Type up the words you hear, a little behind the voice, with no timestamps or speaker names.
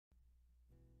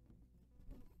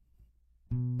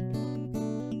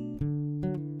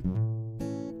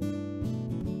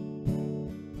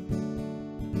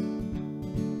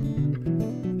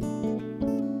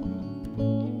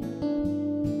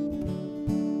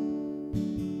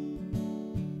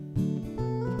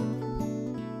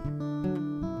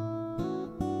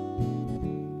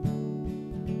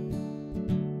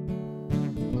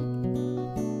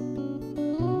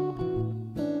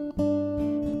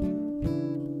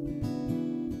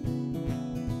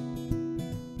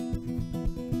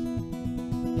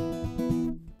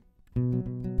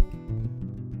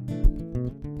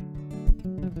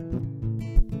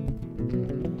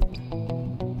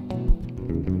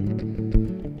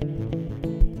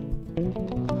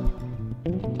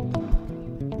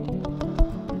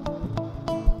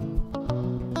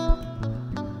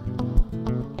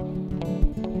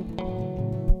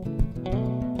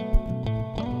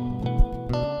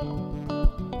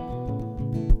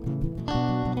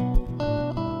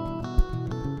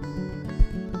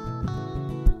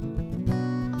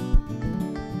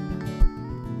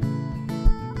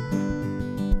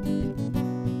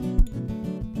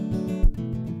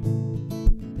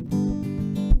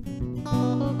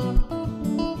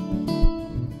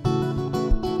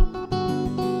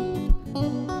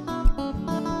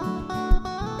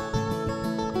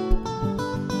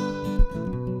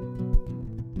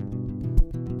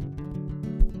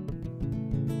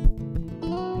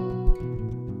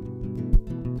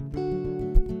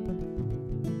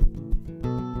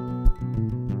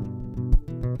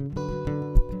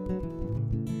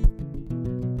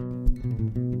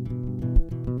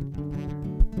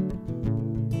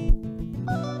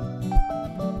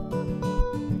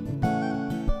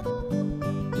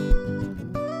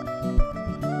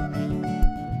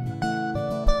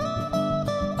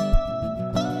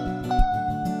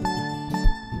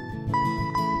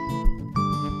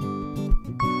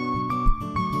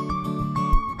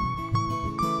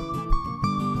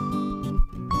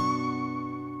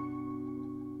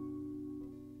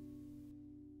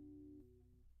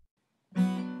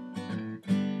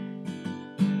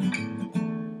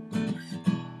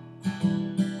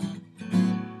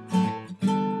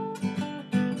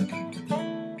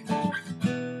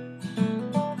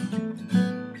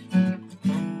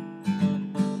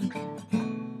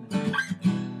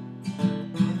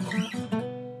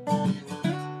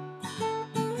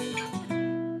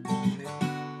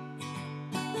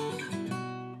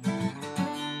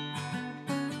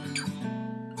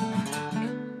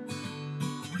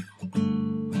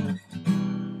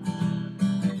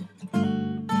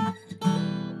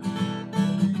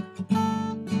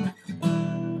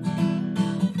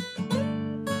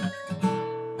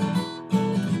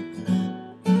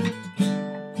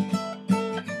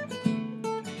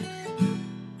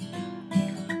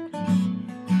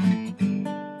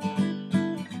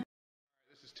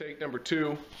Take number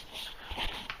 2.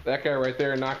 That guy right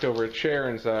there knocked over a chair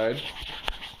inside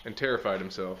and terrified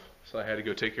himself, so I had to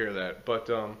go take care of that. But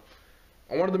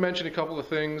I wanted to mention a couple of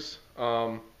things.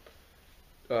 Turbo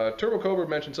Cobra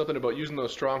mentioned something about using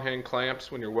those strong hand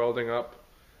clamps when you're welding up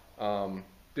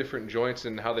different joints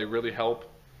and how they really help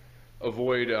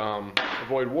avoid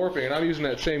warping. And I'm using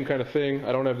that same kind of thing.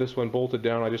 I don't have this one bolted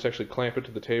down. I just actually clamp it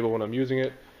to the table when I'm using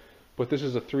it. But this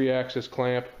is a 3-axis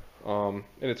clamp, and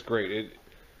it's great.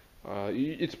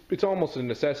 It's almost a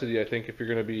necessity, I think, if you're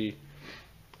going to be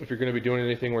doing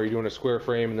anything where you're doing a square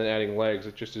frame and then adding legs.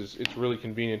 It's really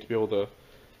convenient to be able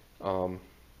to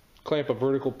clamp a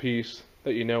vertical piece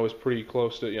that you know is pretty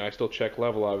close to, I still check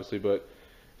level obviously, but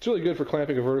it's really good for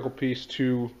clamping a vertical piece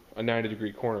to a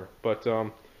 90-degree corner. But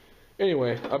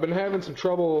anyway, I've been having some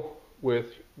trouble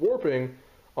with warping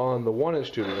on the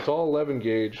 1-inch tubing. It's all 11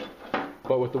 gauge,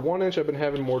 but with the 1-inch I've been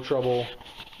having more trouble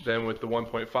than with the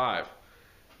 1.5.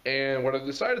 And what I've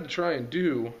decided to try and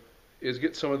do is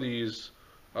get some of these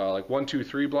like 1, 2,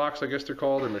 3 blocks, I guess they're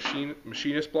called. They're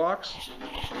machinist blocks,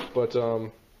 but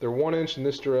they're 1 inch in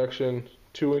this direction,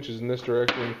 2 inches in this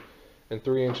direction, and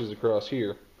 3 inches across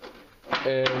here.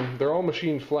 And they're all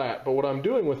machined flat. But what I'm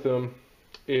doing with them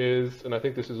is, and I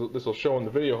think this will show in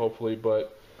the video hopefully,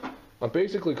 but I'm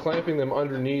basically clamping them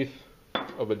underneath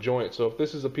of a joint. So if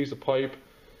this is a piece of pipe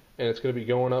and it's going to be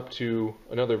going up to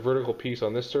another vertical piece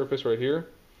on this surface right here,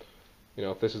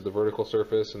 if this is the vertical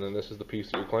surface and then this is the piece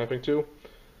that you're clamping to,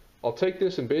 I'll take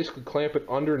this and basically clamp it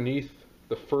underneath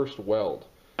the first weld,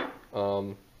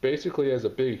 basically as a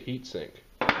big heat sink.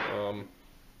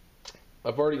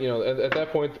 I've already, at that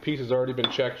point the piece has already been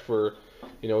checked for,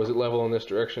 is it level in this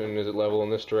direction, is it level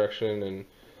in this direction, and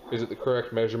is it the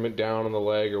correct measurement down on the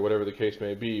leg, or whatever the case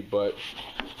may be. But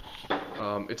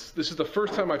this is the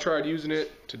first time I tried using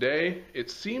it today. It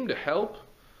seemed to help,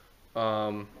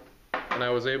 and I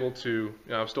was able to,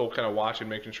 I'm still kind of watching,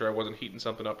 making sure I wasn't heating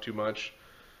something up too much.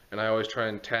 And I always try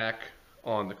and tack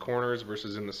on the corners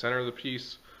versus in the center of the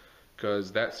piece,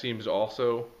 because that seems to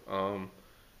also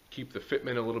keep the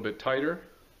fitment a little bit tighter.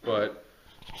 But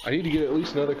I need to get at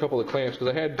least another couple of clamps,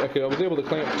 because I was able to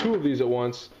clamp 2 of these at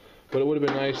once, but it would have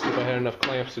been nice if I had enough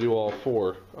clamps to do all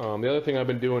 4. The other thing I've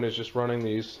been doing is just running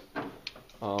these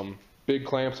big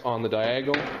clamps on the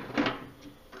diagonal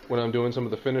when I'm doing some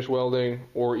of the finish welding,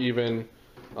 or even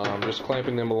just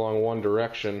clamping them along one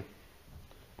direction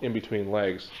in between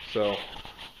legs. So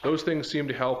those things seem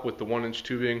to help with the 1-inch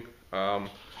tubing.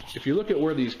 If you look at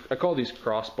where I call these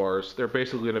crossbars, they're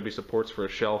basically going to be supports for a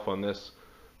shelf on this,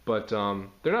 but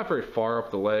they're not very far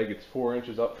up the leg. It's 4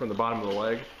 inches up from the bottom of the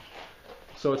leg,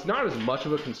 so it's not as much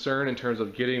of a concern in terms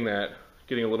of getting a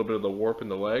little bit of the warp in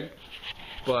the leg.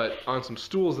 But on some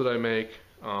stools that I make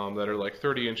that are like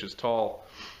 30 inches tall,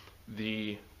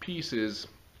 the piece is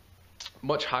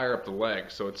much higher up the leg,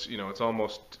 so it's it's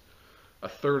almost a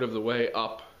third of the way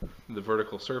up the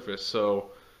vertical surface. So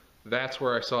that's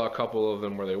where I saw a couple of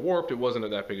them where they warped. It wasn't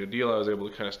that big a deal. I was able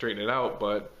to kind of straighten it out,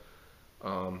 but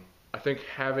I think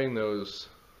having those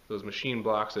machine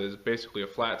blocks as basically a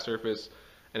flat surface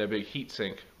and a big heat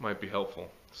sink might be helpful.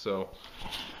 So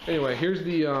anyway, here's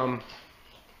the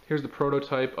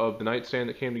prototype of the nightstand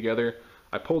that came together.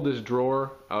 I pulled this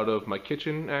drawer out of my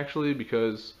kitchen actually,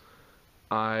 because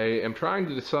I am trying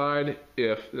to decide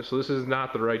so this is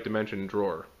not the right dimension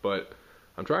drawer, but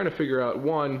I'm trying to figure out,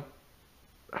 one,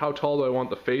 how tall do I want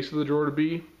the face of the drawer to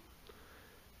be,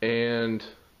 and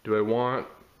do I want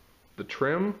the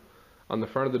trim on the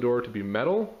front of the door to be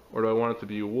metal, or do I want it to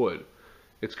be wood?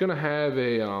 It's gonna have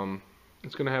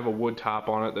a wood top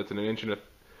on it that's an inch and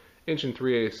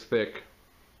 3/8 thick,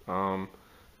 and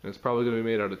it's probably gonna be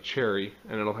made out of cherry,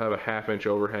 and it'll have a 1/2 inch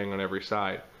overhang on every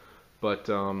side. But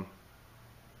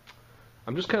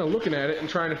I'm just kind of looking at it and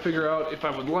trying to figure out if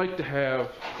I would like to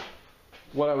have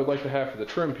what I would like to have for the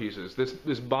trim pieces.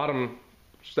 This bottom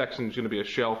section is going to be a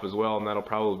shelf as well, and that'll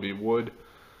probably be wood.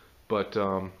 But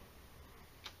I've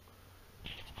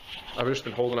just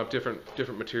been holding up different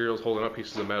materials, holding up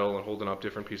pieces of metal and holding up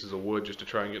different pieces of wood just to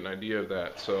try and get an idea of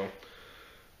that. So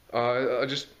I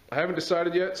haven't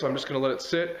decided yet, so I'm just going to let it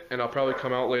sit, and I'll probably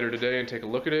come out later today and take a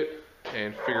look at it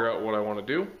and figure out what I want to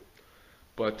do.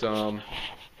 But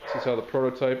this is how the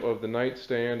prototype of the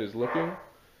nightstand is looking,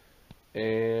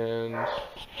 and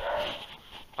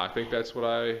I think that's what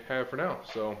I have for now.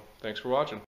 So thanks for watching.